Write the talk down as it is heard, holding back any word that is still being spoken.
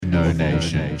No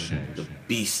Nation. The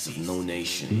Beast of No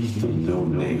Nation.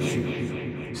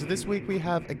 So this week we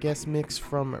have a guest mix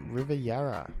from River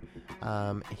Yarra.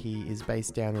 He is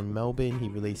based down in Melbourne. He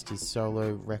released his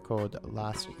solo record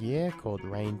last year called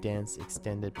Rain Dance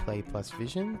Extended Play Plus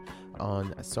Vision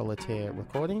on Solitaire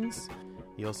Recordings.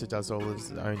 He also does all of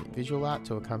his own visual art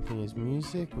to accompany his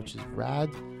music, which is rad.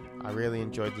 I really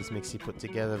enjoyed this mix he put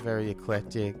together, very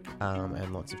eclectic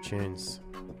and lots of tunes.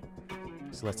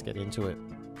 So let's get into it.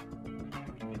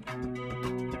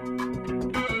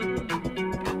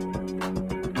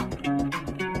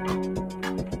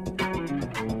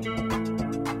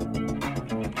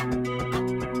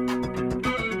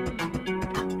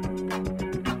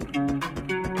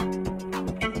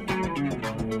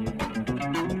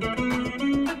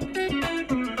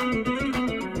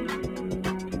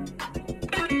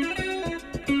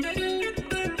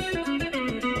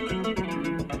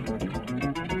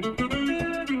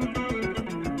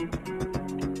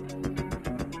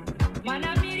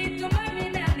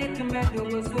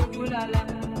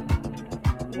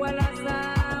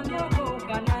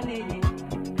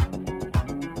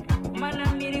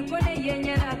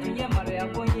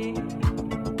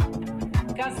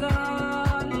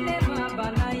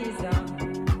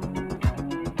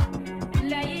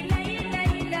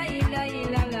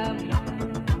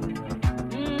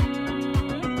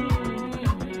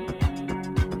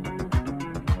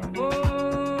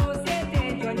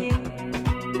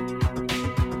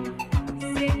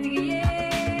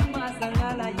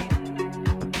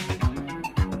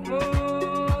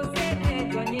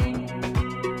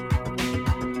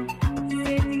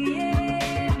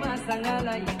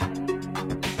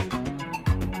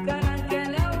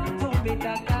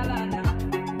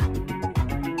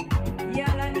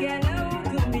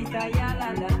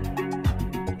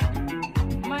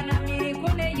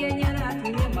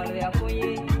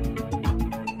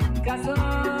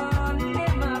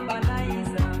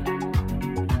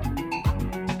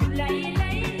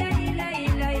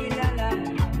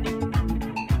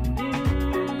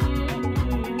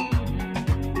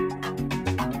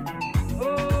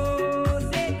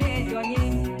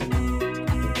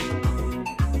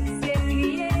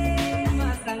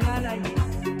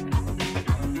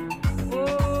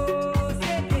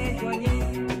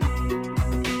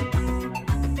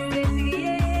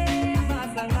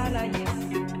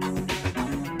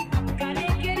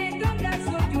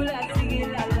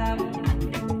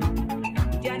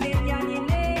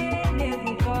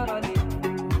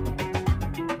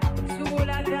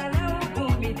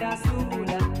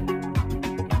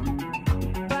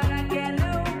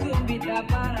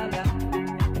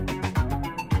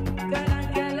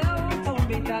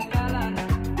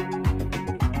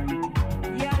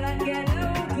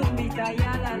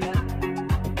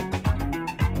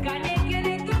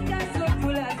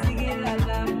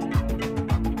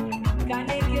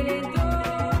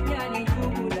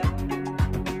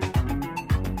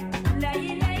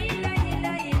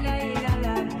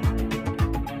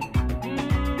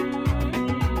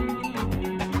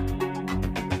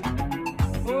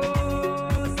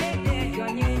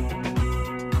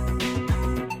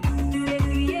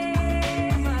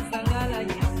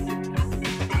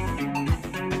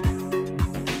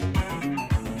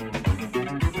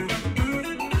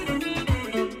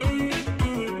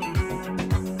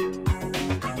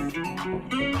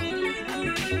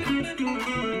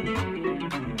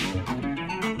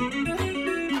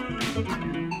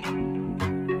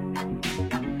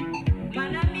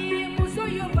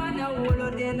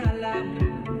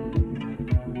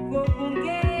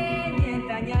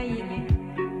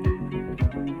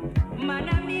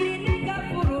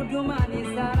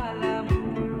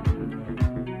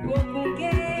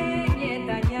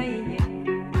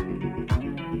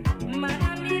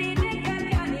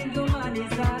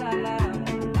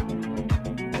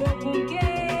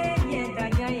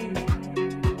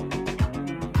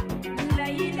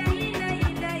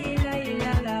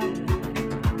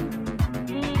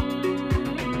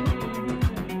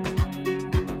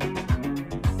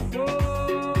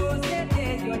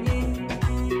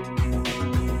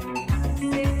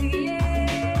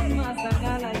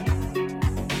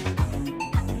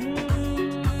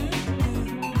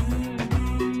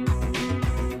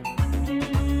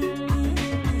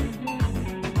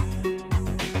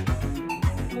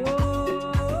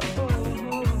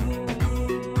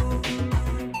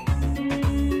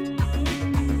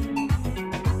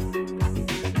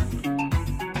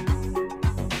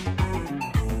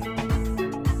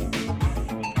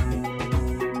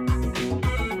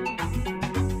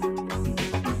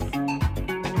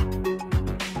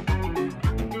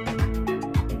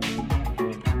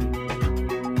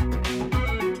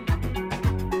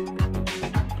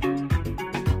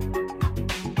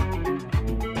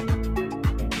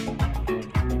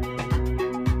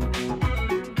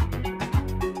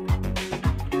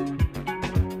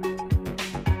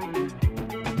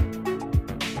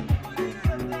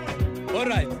 All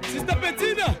right, Sister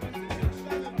Bettina.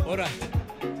 All right.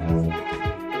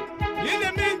 In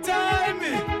the meantime,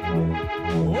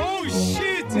 oh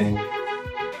shit.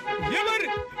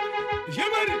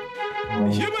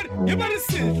 You better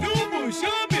sit, Lubu,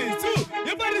 Shabe, too.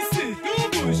 You better sit,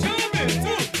 Lubu, Shabe,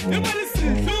 too. You better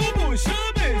sit, Lubu,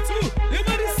 Shabe, too. You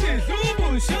better sit,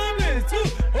 Lubu, Shabe, too.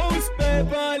 Oh, spare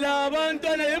la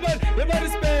bantana, you better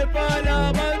spare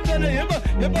la bantana, you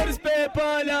better spare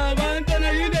la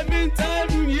bantana. In the meantime,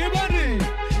 you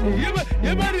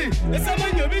better, let's have a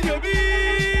yobi,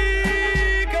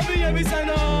 come here, Miss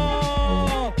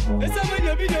Ano. Let's have a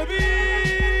yobi,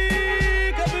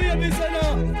 come here, Miss Ano.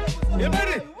 You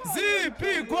better.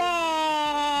 Zipi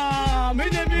kwa in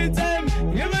the meantime,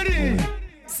 you ready?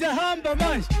 Sahamba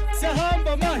man,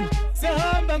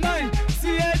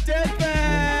 see a dead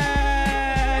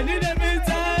man. In the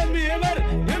meantime,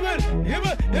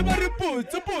 you better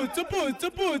put,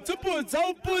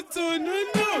 how put to no.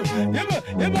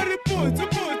 You better put,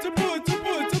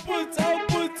 how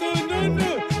put to no.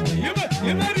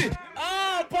 You ready?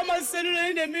 Ah, Pama Cellular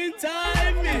in the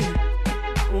meantime.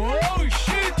 Oh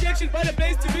shit, action by the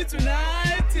place to be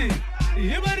tonight.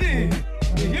 Everybody,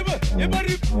 I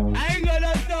ain't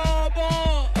gonna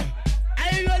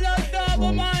stop,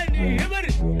 man. Everybody,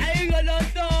 I ain't gonna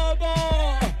stop.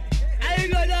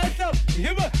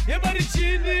 Everybody,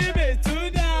 chini me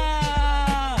tuna.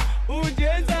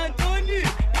 Unjez Anthony,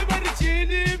 everybody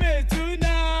chini me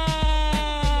tuna.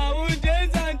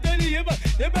 Unjez Anthony,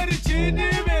 everybody chini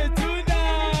me tuna.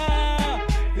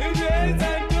 Unjez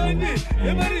Anthony,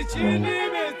 everybody chini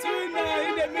me tuna.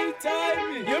 In the meantime,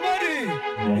 everybody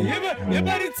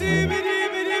TV.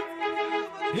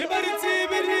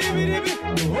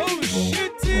 Oh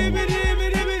shit, TV.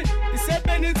 It's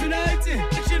happening tonight.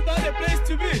 Action by the place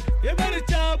to be. Everybody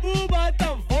tabu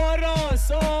bata for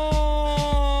us.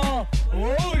 Oh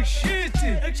shit,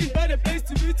 action by the place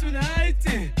to be tonight.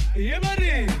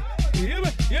 Everybody.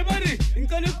 In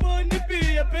California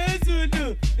be a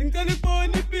bezulu. In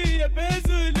California be a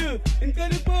bezulu. In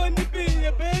California be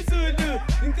a bezulu.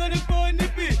 In California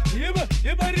be.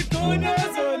 Everybody gonna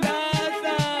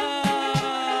zolata.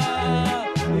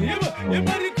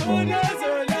 Everybody gonna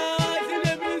zolata. In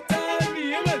the meantime,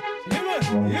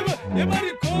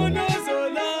 everybody gonna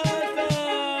zolata.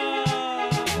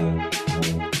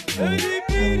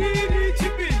 Everybody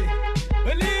chipili.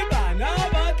 Believe na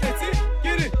batleti.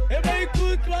 Get it. Everybody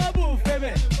good babu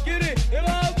feme. Get it.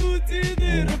 Everybody good in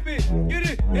the rupi. Get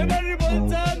it. Everybody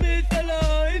want me tell.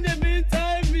 In the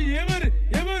meantime, everybody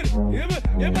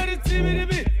timid.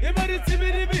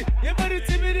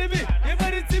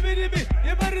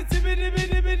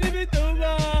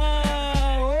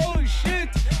 Oh shit,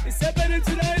 it's happening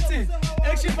tonight.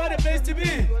 Action for the place to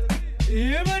be.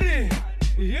 Everybody,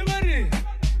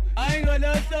 I ain't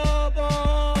gonna stop,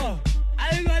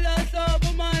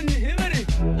 man. Everybody,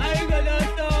 I ain't gonna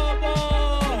stop,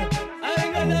 man.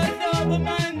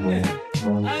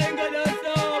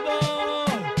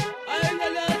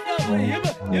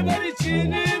 Everybody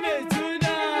chini me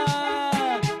tuna.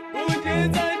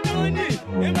 Unjez Anthony,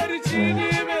 everybody chini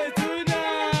me tuna.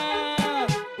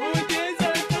 Unjez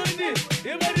Anthony,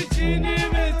 everybody chini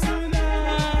me tuna.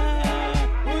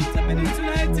 What's happening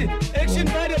tonight? Action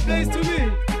by the place to be.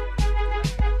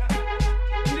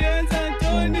 Unjez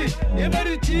Anthony,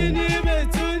 everybody chini me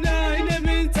tuna. In the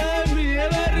meantime,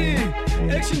 everybody.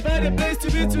 Action by the place to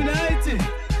be tonight.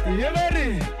 Everybody.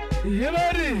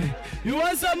 You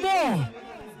want some more?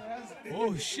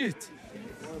 Oh shit.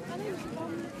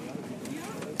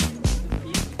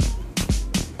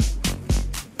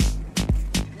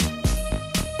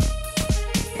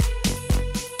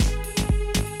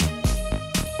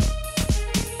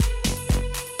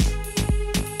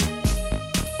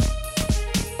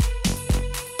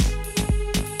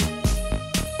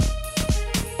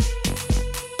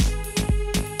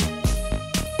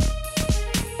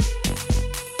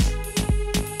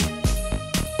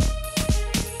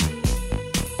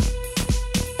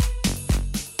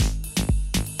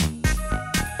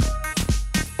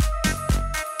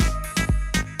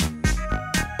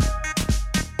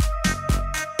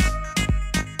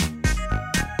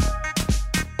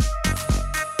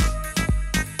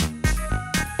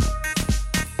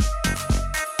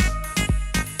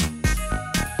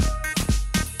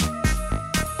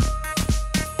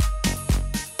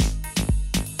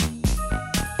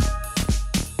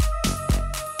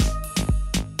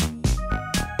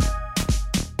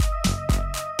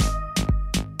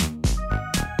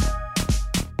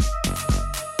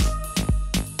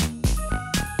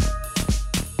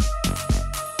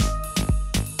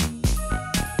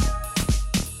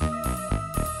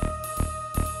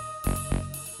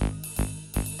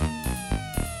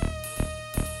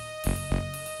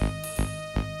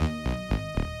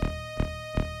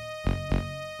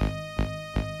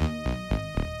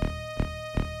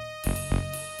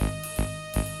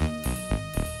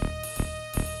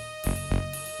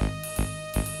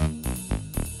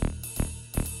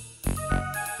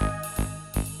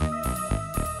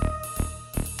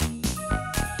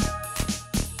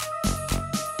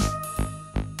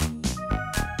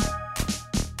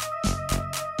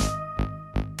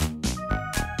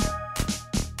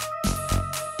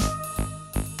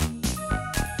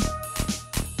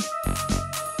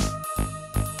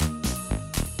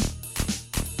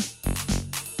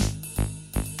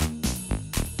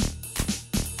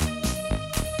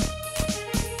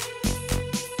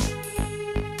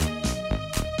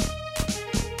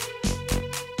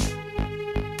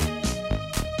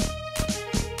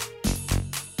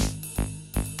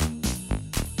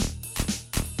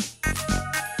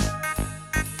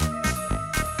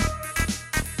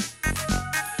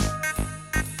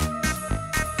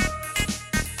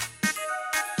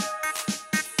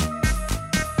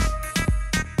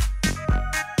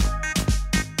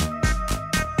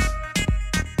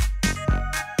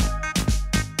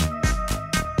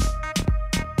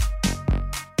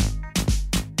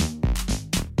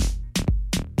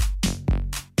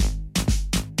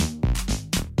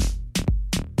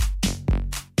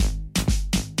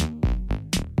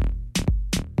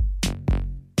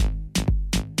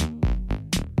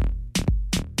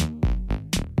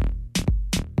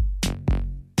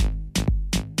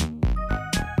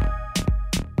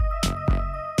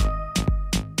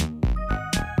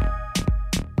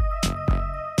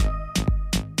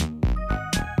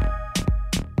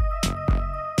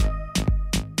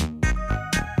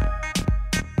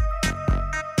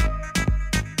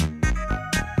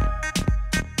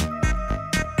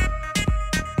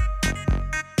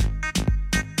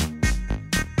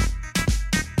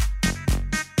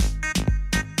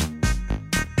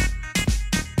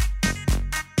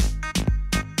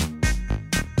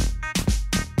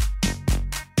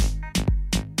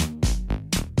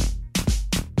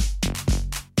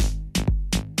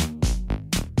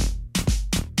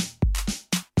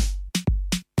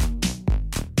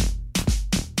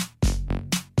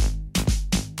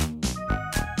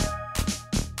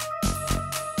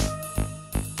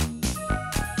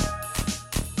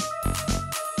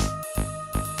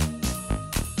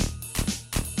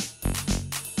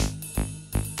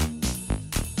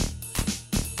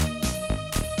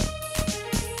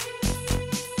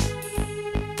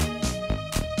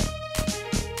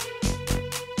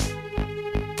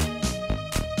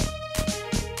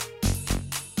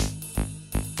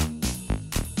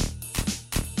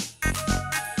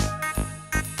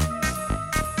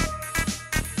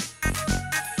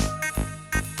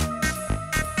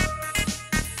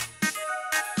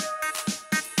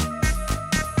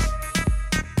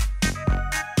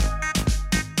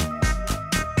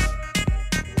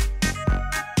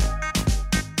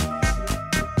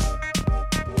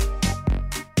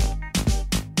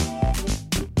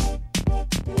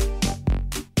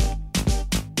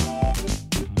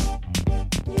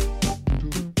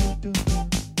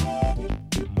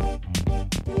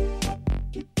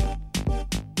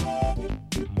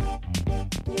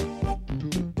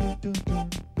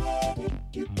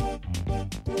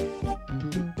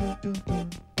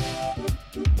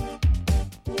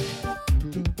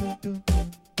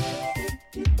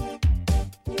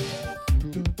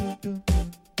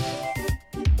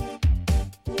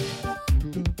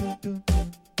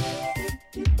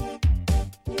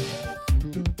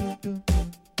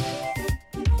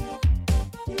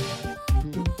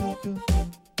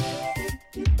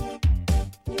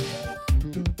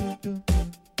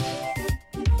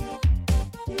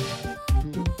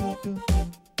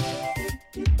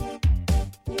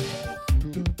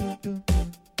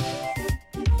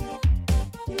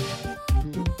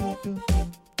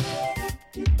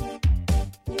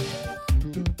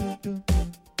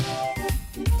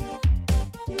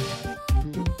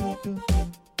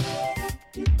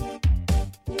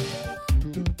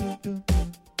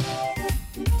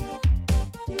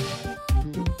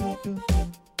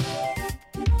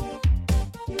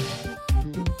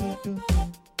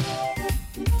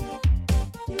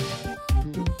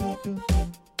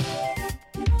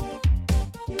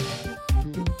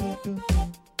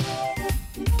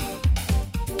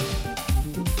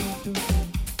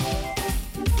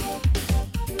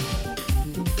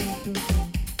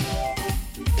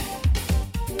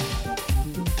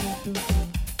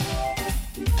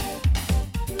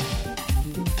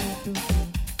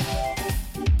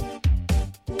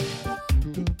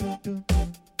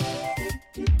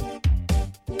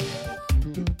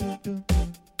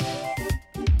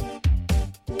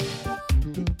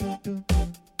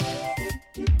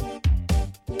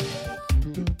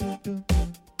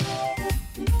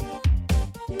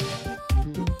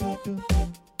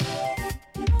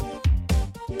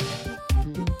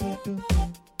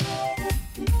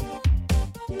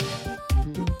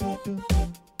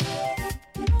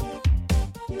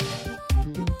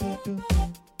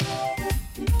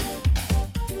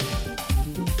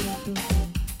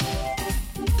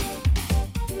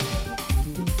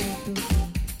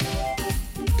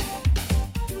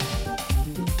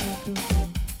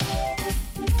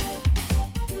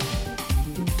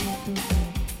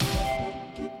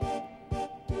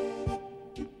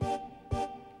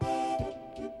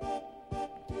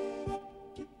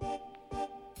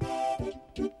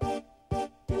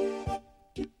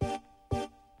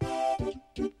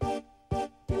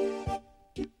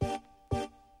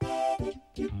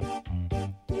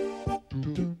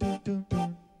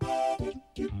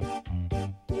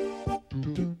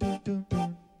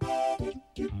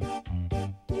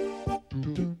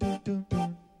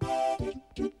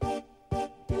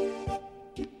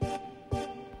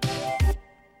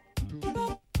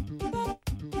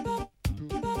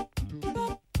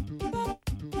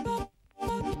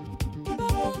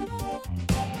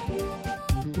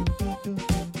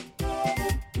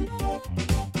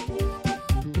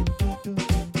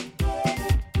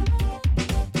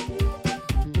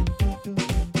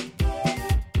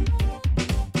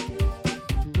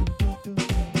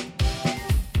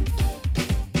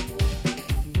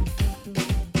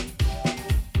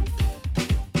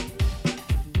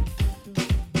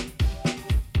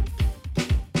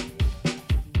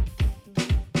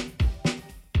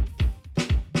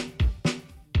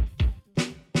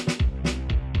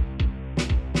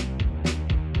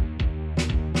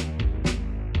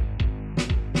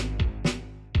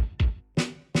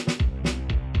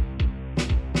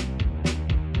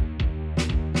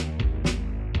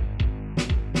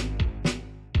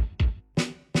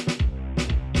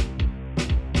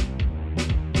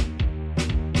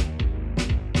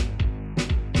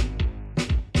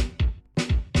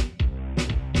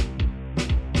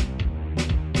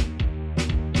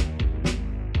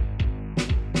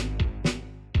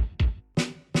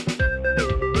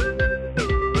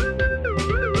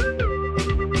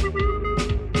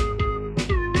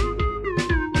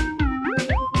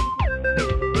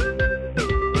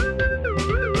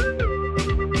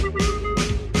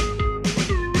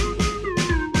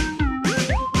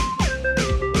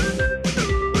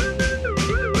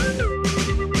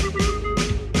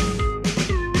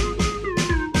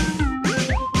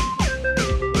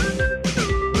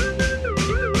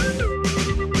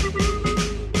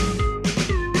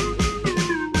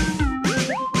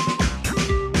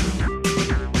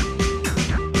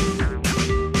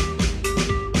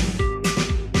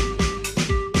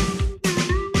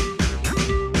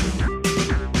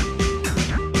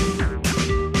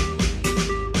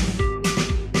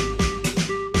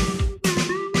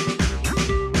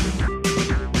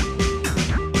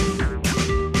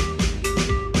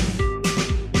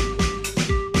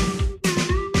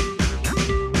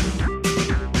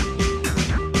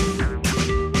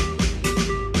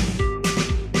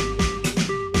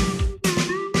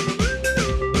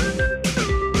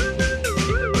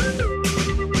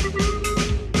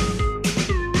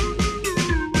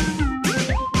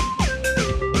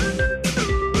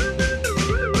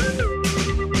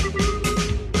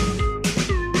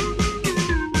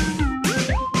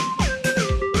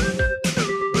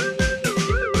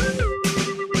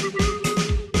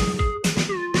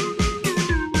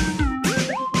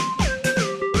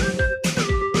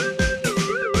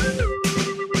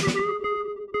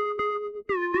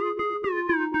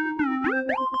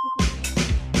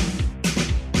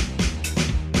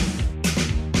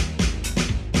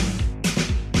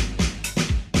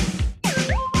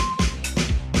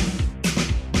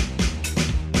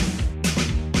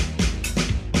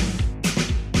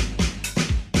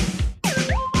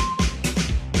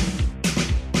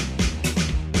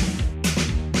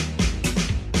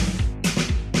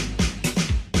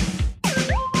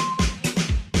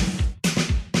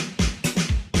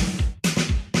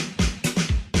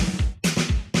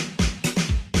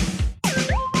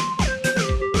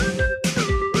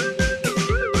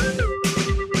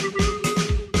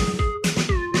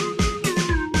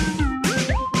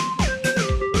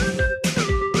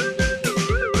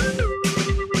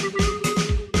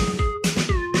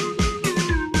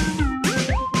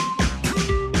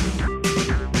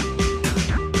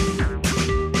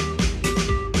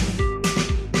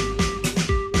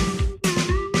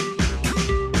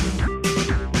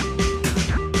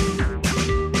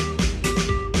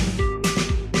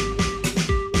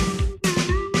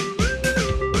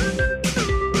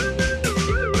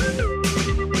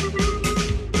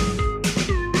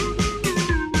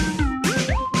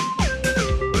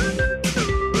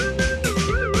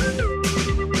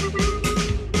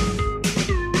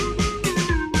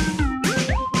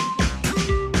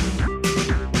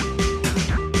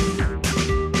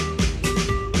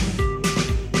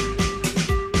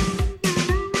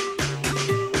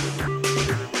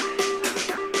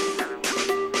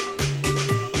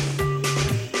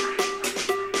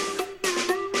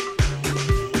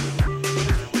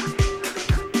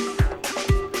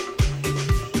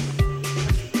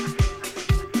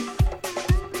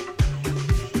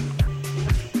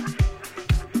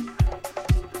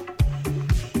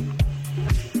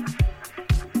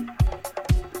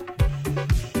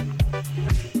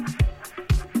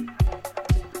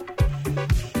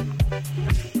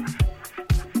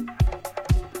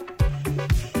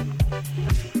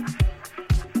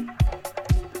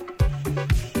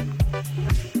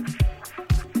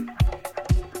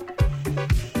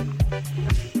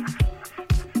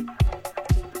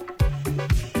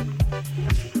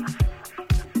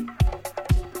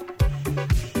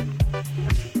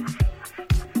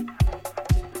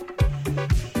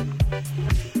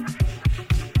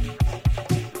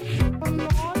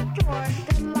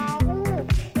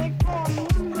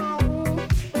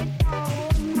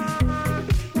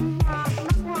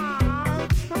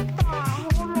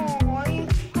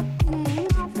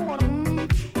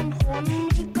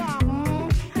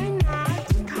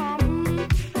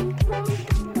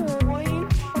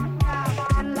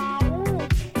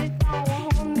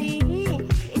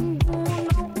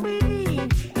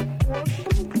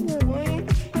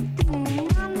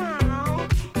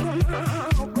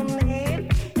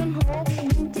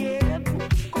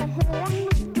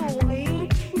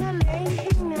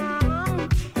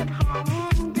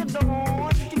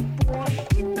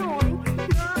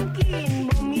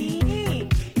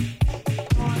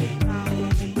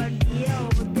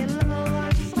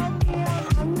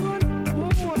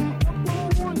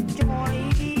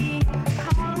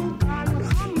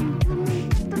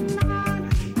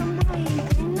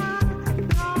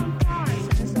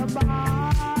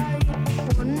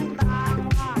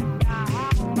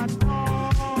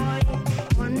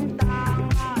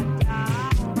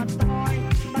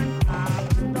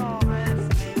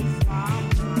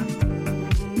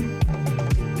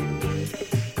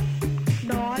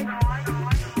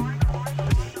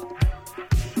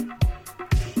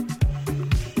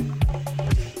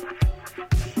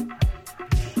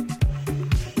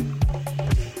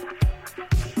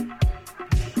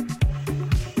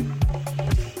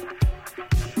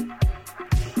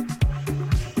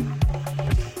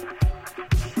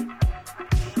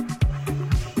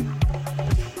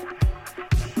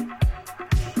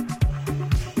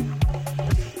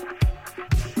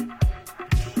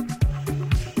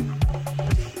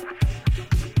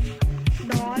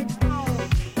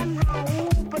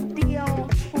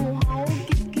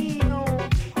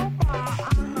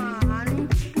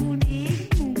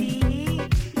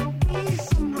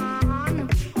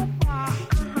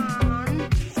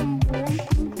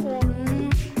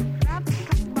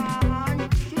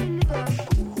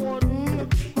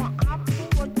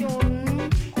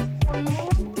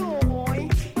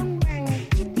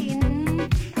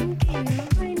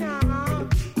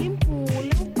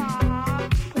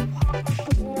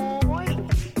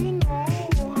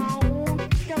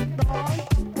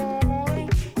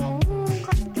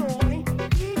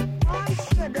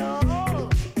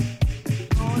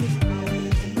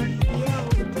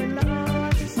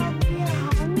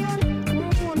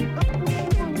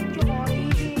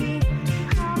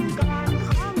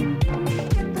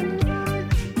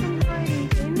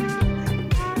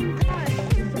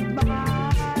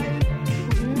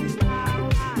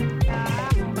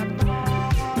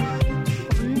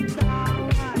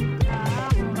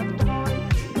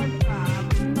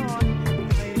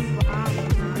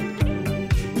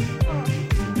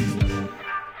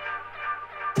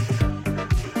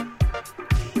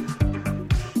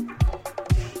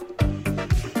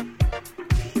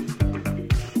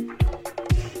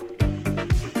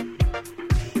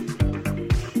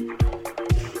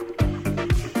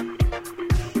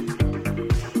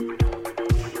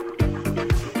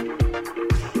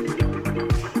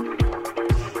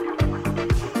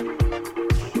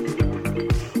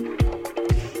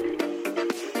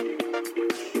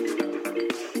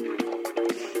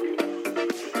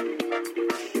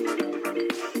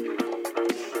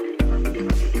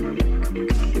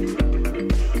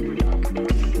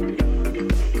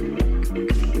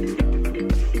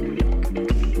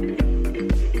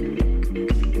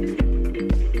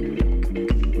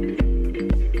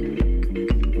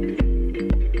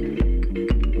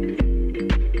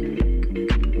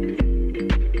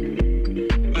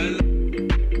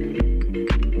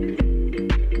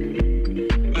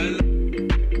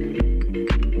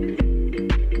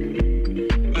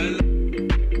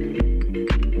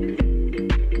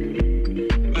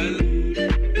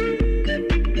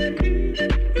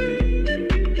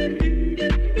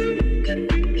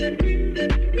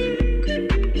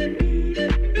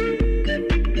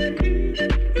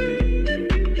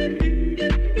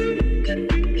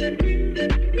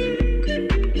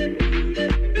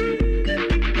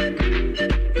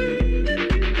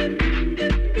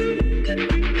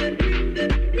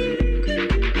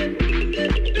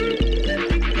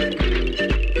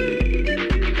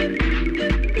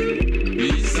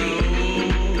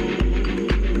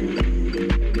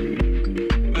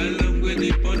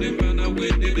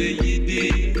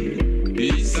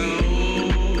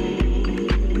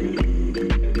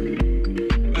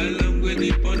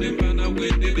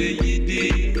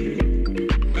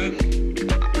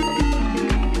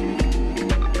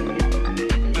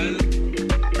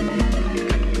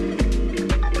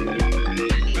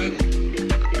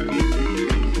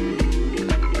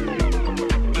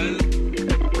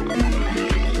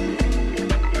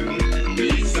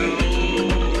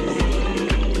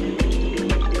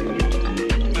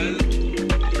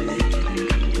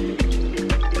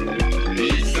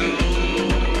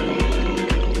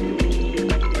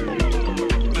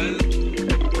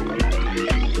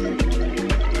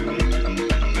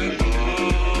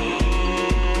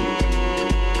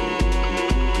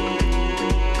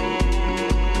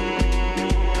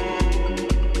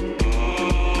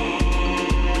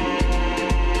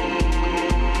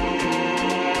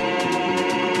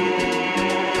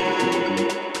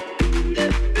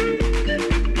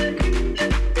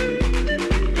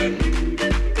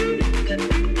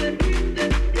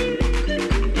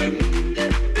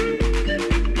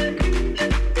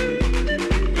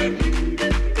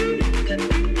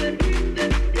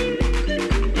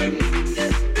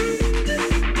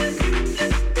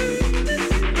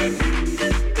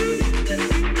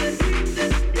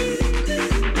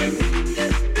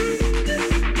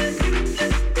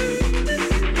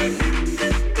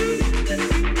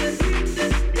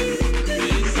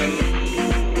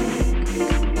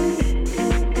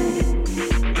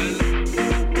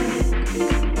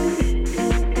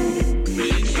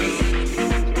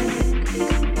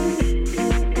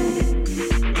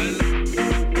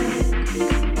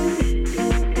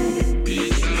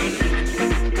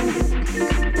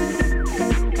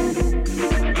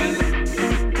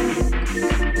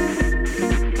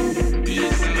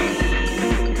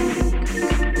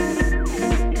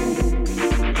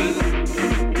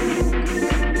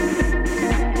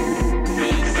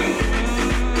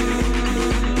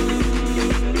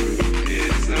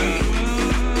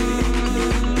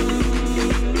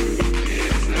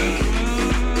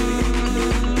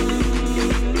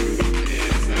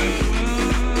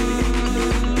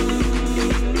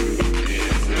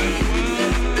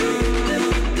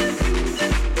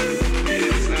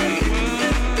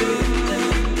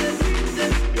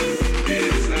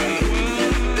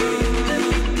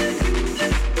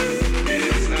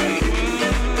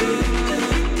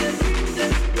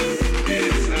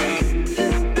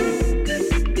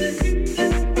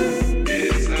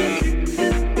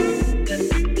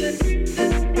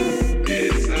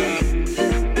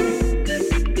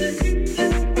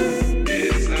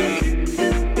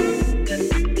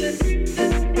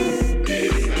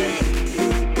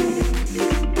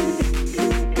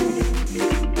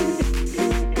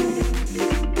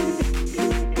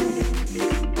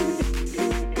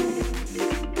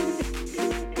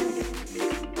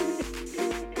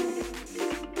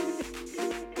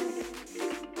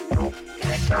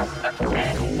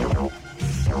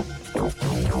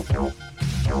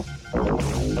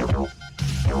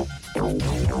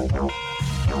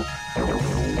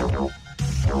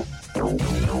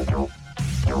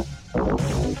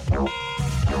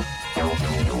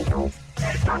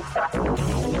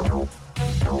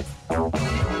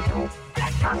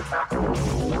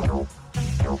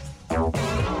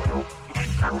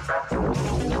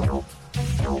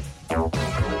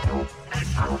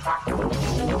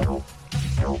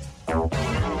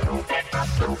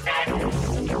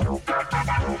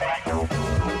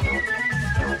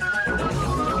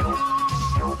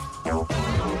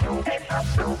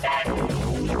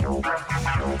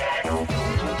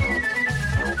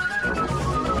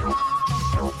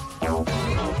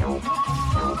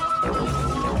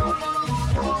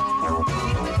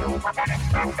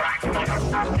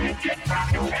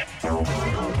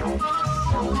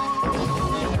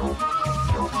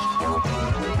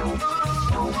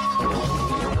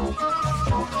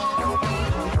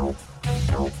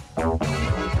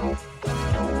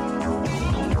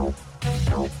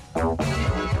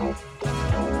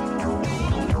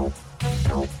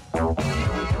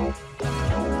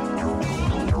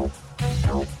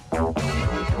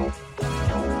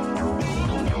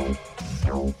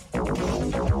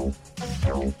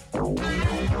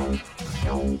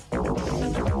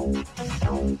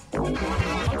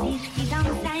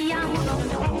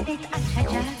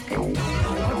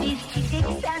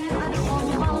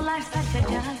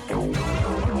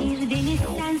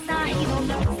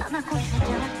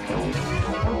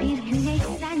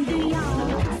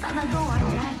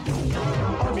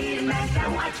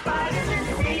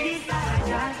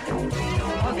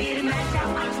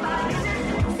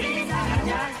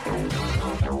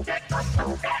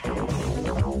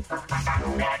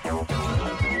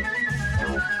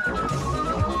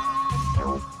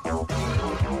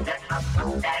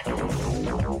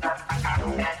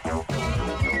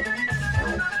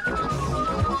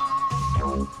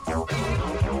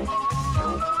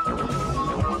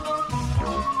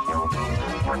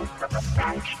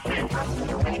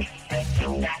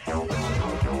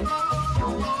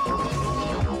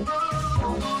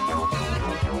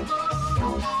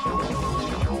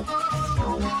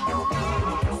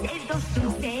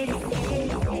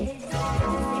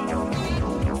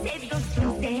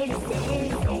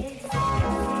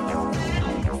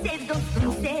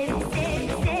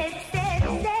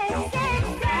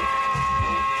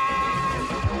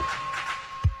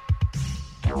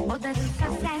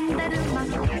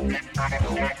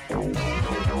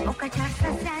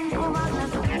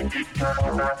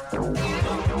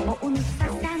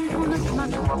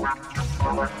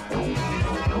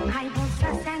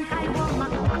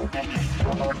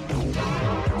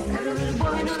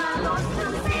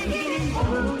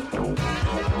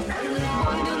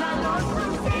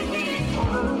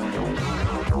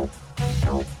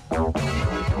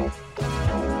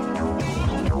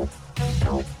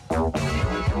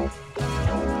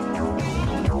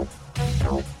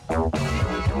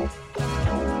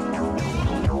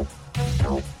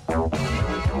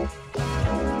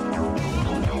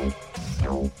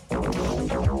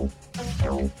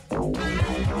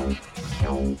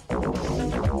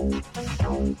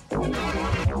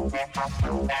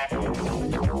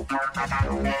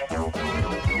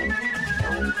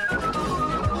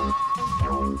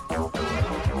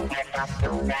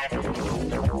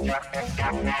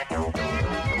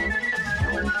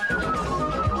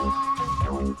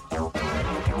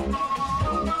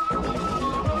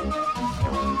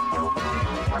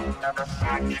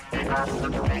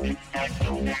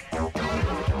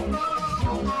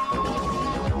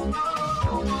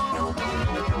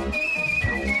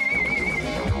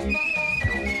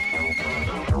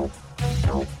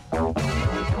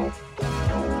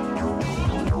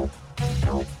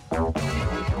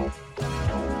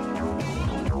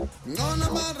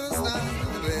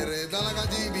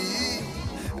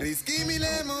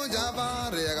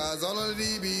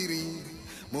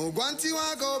 Mugwanti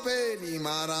wako peli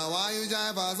mara wayu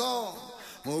jai fazo.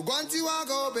 Mugwanti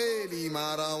wako peli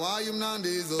mara wayu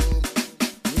mnandizo.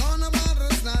 Ngona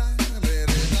marasna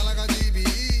rere dalaka jibi.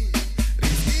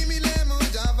 Riski milemo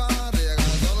java rega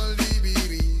zolo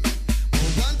libiri.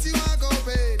 Mugwanti wako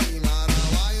peli mara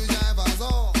wayu jai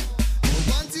fazo.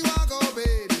 Mugwanti wako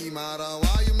peli mara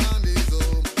wayu mnandizo.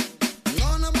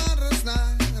 Ngona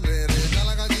marasna rere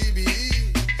dalaka jibi.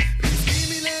 Riski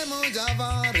milemo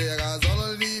java rega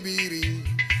zolo libiri.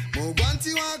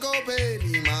 Mugwanti wako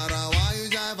peli mara wayu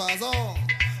jai fazo.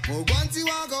 Mugwanti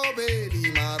wako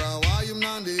peli mara wayu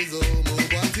mnandizo.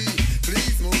 Mugwanti,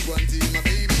 please Mugwanti my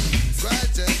baby.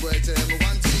 Scratch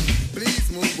Mugwanti, please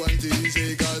Mugwanti.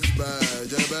 Shake us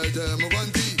beje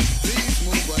Mugwanti, please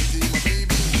Mugwanti my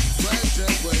baby. Scratch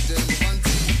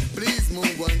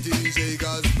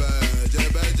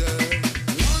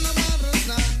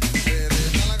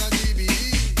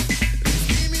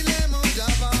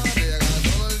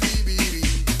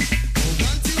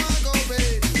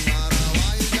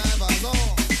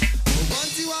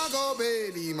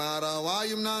marawa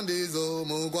yum nandizo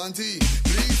mugwanti.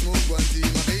 Please mugwanti,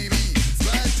 my baby.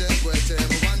 Scratch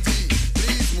mugwanti.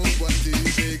 Please mugwanti,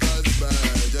 shake us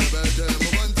beje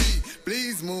mugwanti.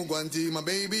 Please mugwanti, my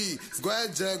baby.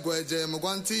 Scratch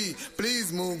mugwanti.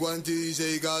 Please mugwanti,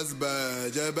 shake us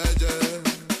beje.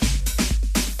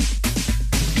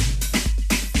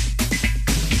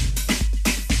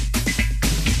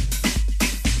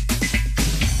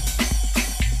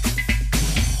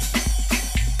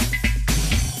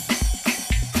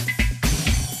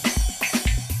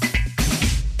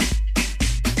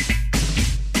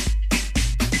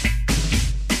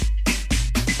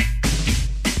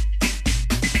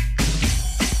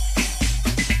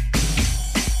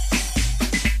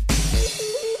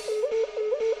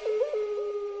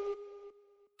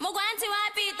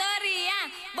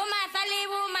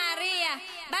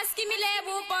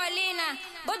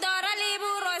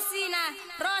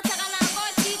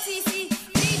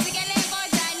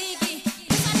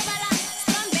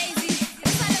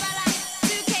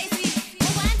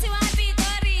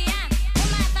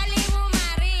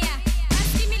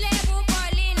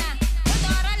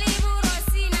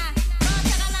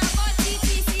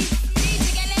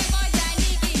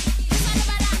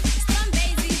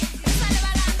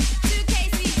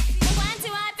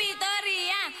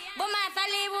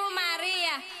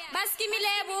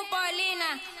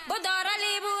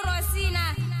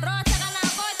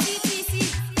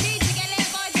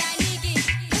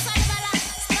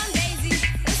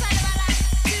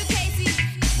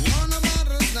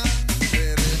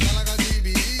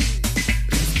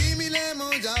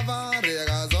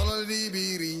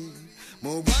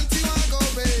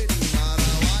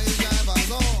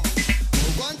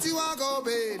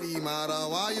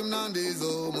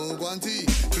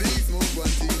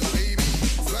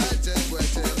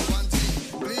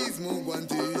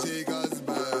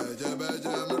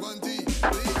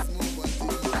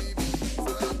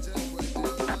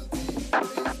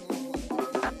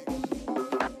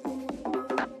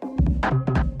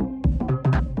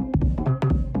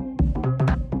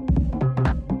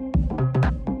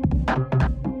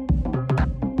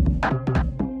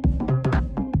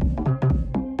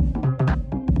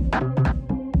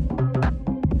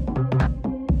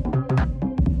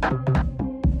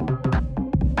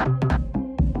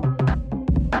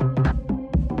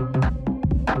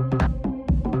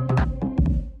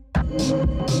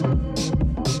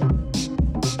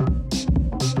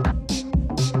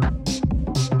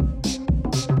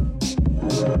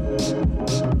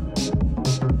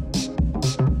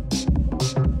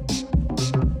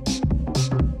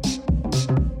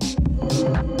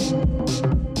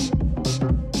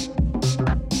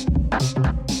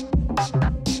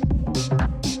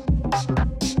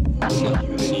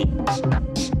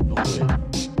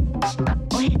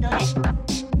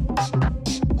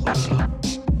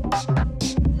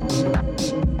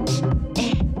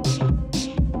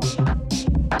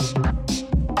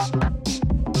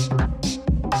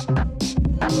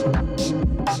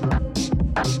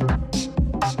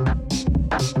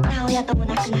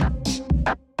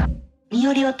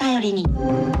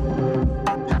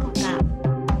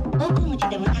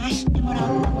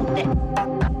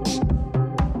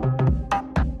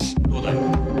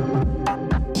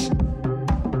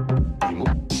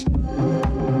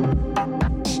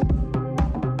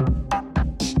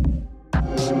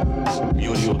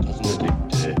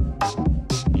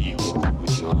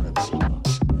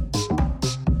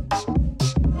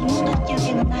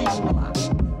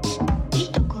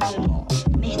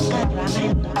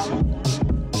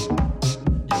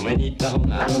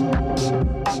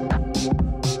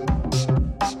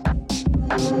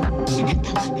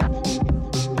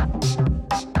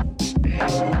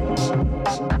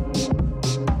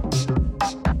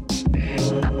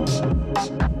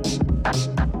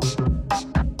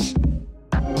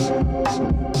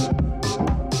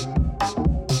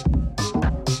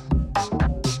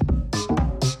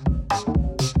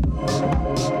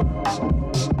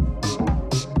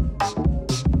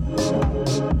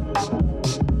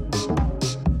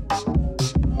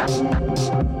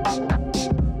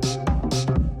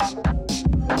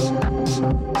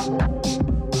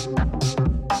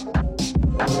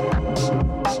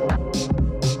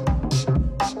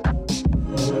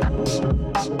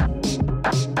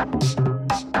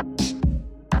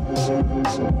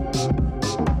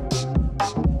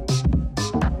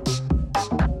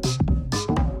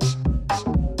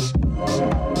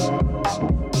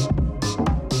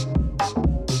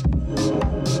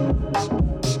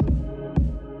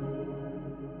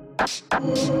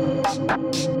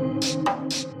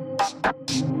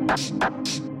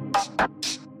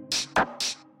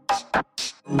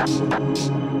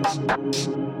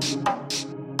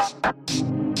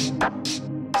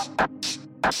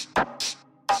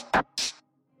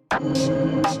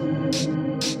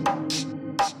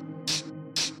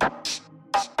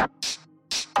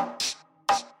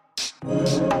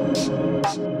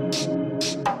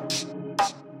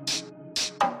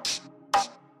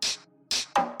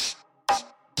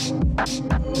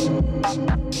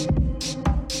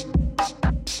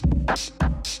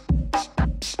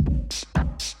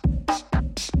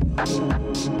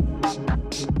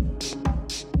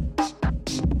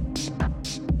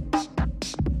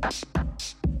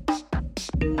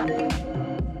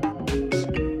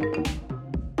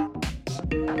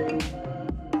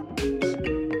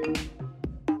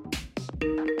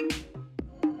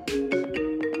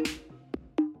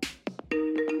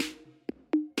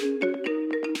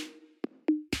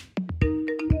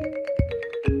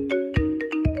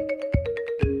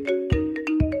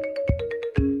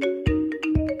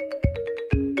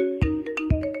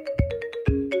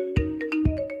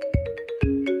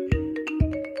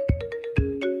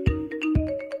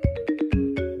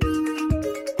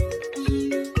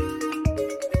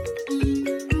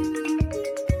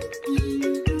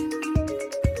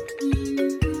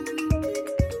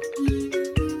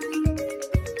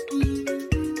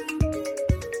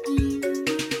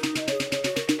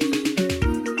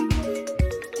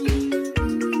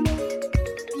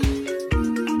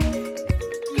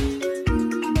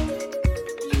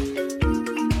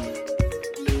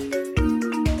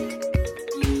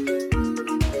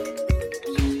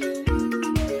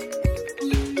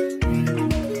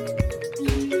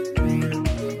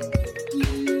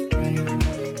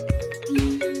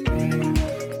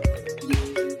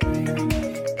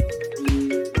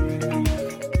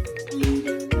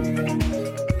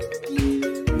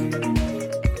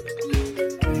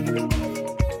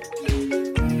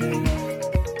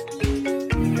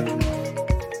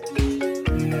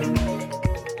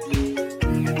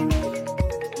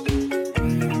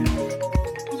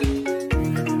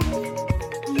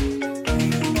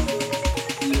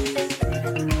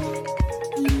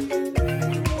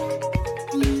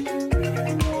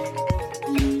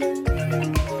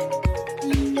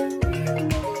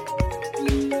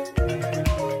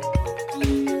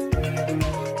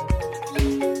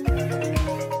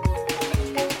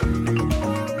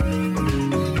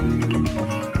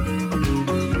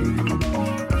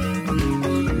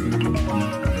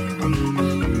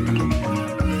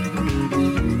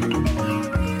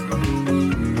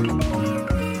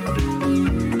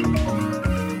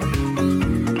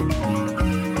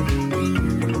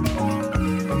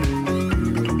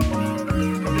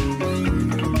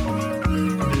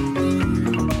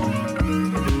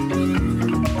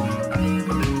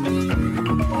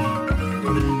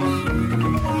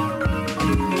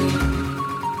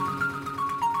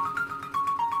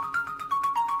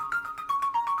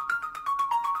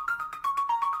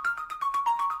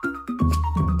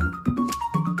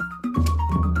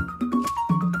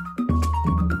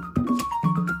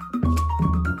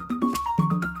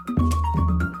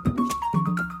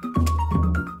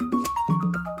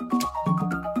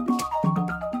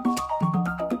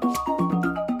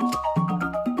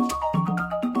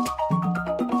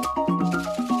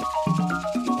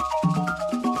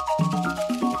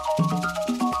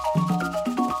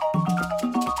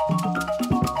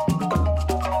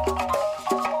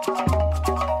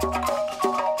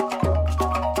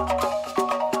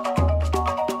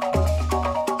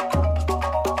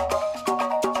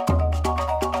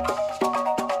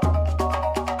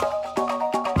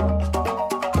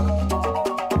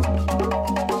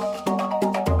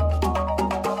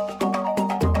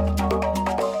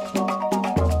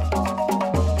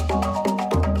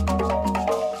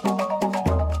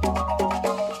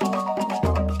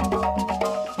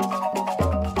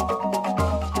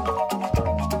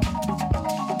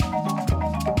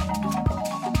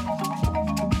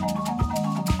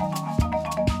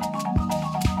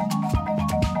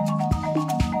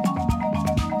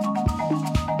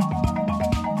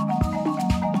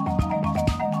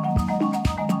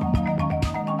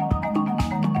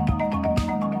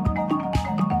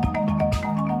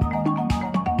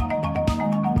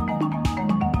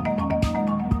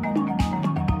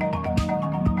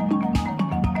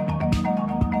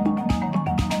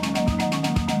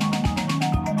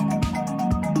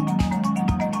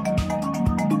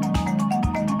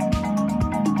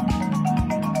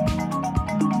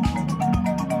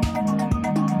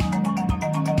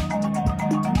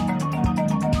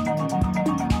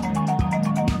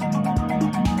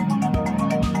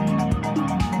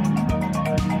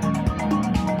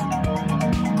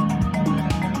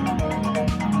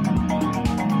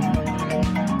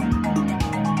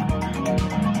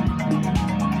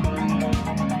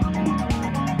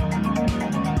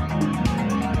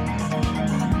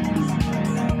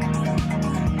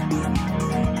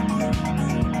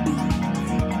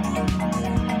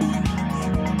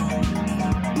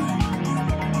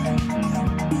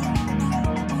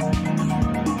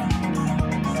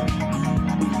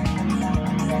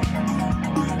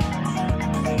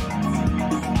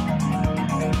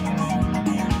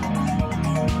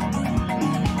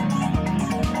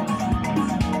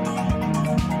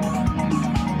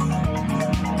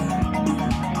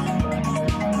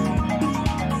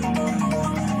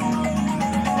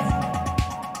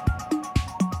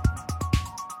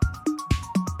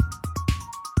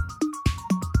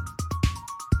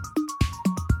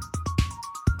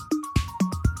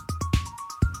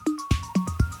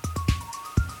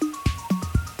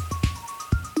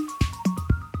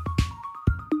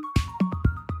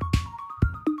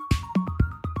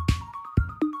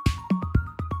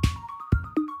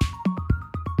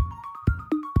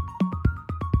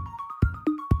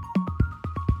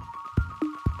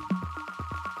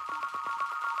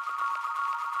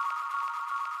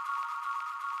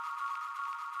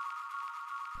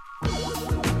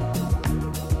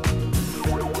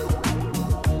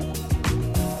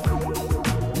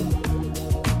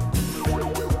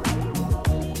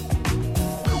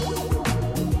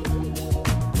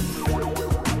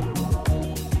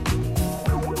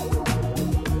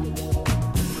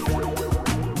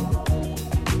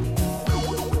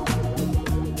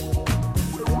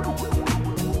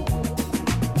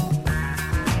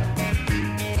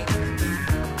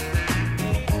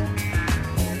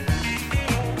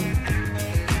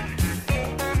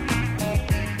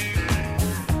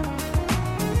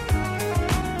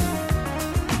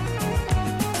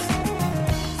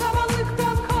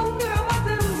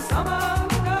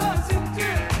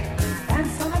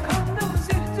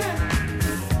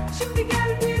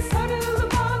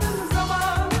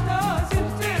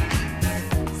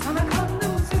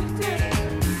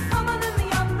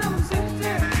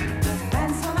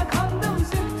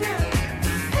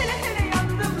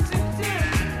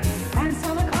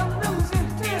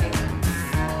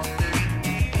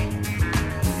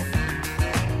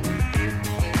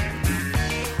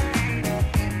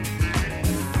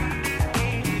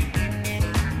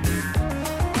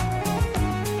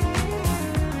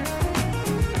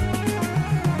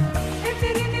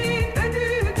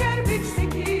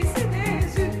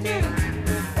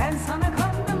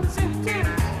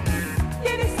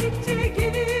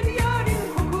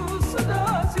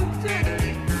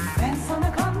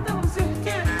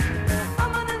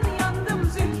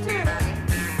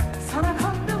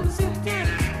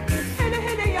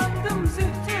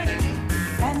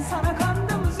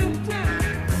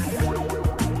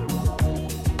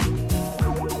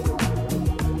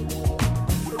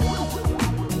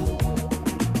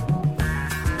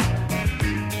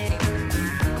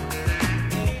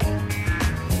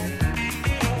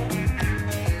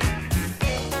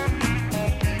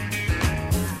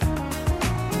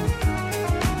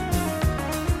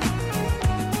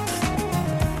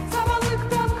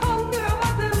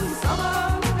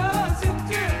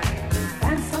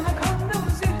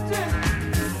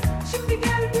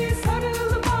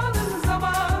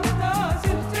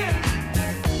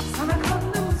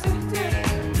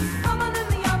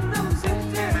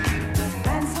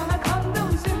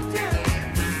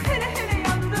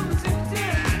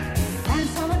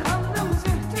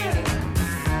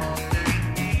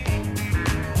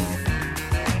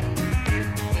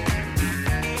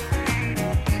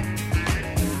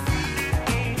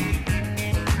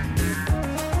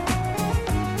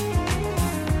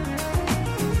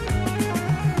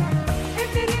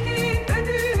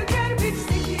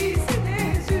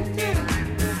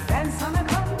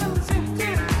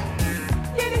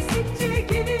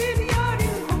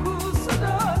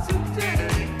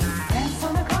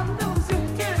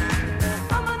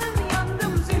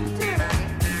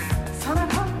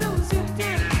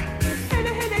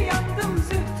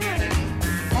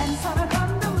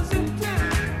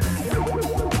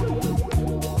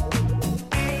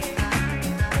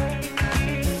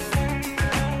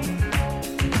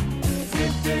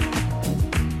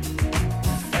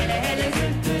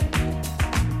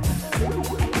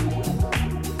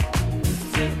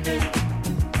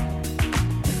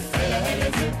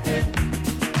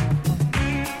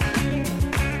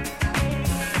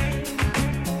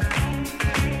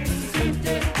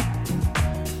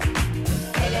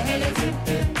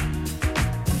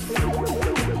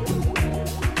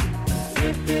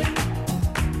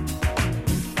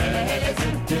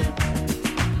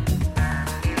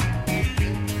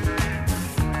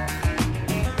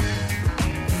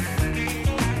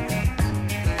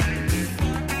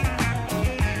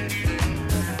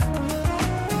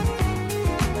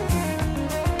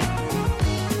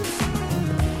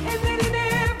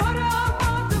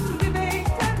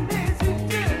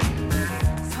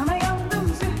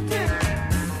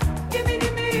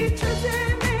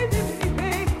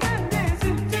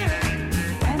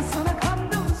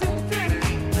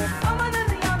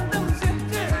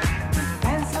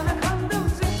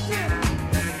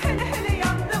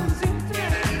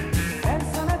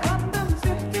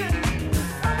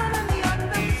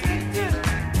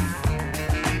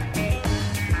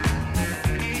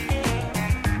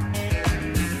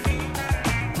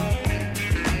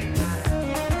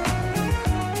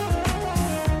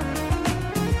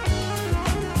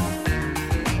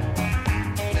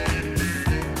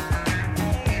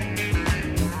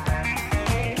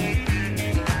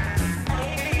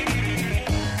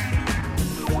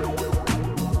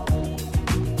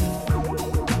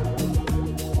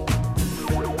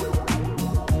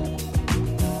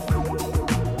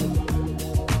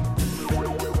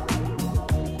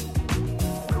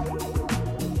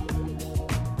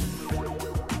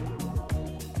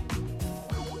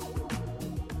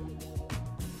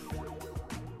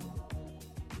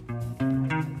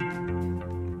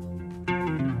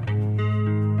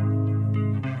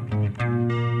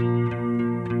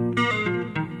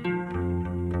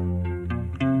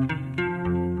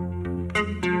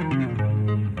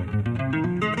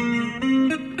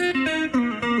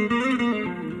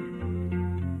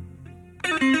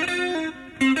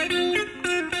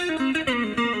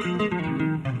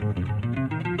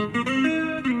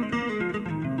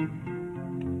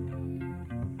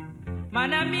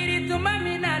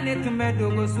 bɛ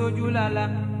dogo sojula la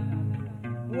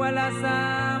walasa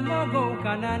mɔgɔw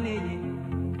kana ne ye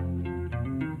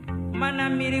mana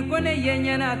miiri ko ne ye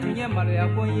ɲɛna tun ye maloya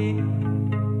ko ye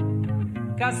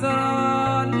k'a sɔrɔ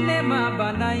ne ma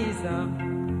bana in san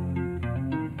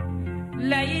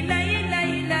layi layi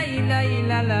layi layi layi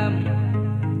la la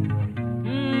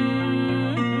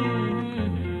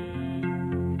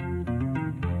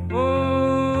o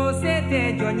se tɛ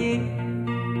jɔn ye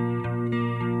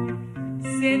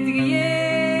setigi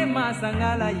ye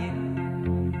masangala ye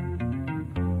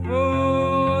o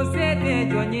se tɛ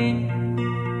jɔn ye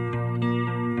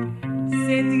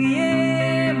setigi ye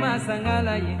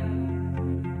masangala ye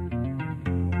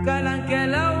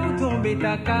kalankɛlaw tun bɛ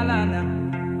taa kalan na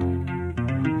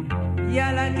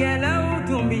yaalakɛlaw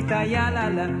tun bɛ taa yaala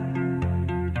la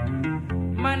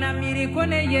mana miiri ko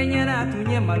ne ye ɲɛna tun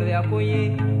ye maloya ko ye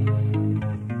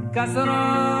k'a sɔrɔ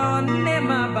ne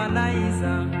ma bana in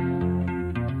san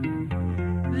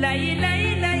layi layi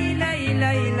layi layi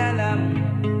layi la la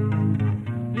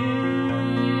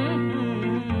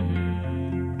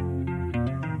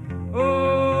o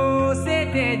se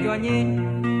tɛ jɔn ye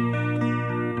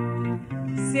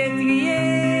setigi ye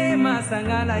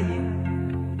masangala ye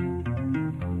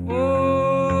o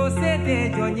se tɛ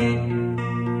jɔn ye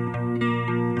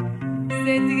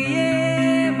setigi ye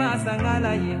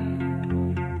masangala ye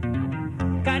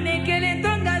ka ne kelen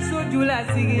to n ka sojula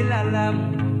sigi la la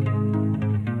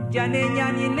jane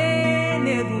ɲanilen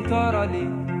ne dun tɔɔrɔlen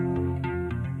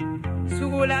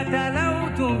sugulatalaw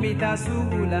tun bɛ taa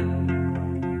sugu la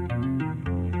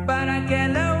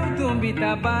baarakɛlaw tun bɛ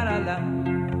taa baara la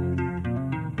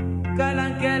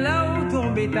kalankɛlaw tun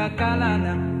bɛ taa kalan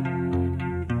na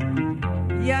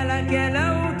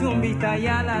yaalakɛlaw tun bɛ taa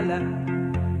yaala la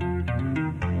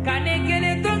ka ne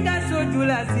kelen to n ka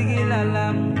sojula sigi la la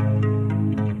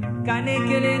ka ne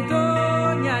kelen to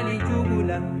ɲani jugu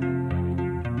la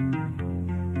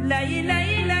layi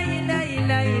layi layi layi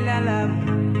layi la la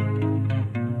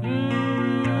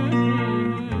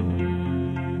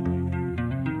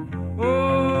o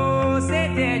se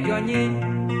tɛ jɔn ye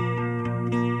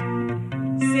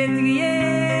setigi ye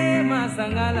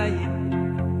masangala ye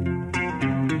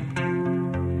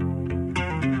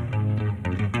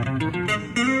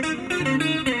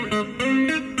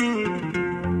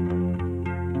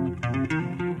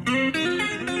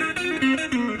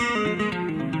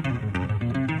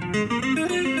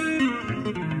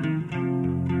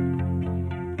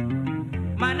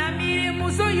mana miiri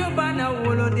muso yo bana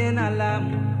woloden na la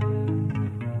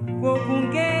ko kun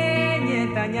kɛ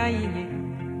ɲɛntanya yi ye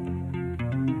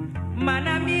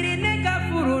mana miiri ne ka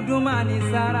furu duman ni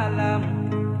sara la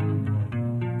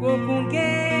ko kun kɛ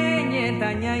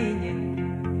ɲɛntanya yi ye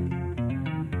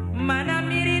mana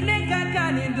miiri ne ka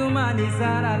kani duman ni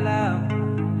sara la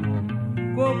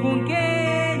ko kun kɛ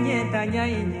ɲɛntanya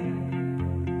yi ye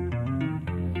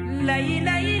layi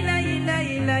layi layi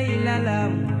layi layi la la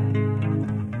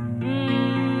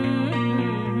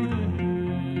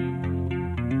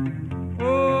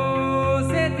o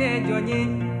se tɛ jɔn ye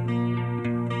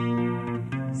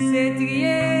setigi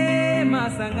ye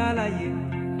masangala ye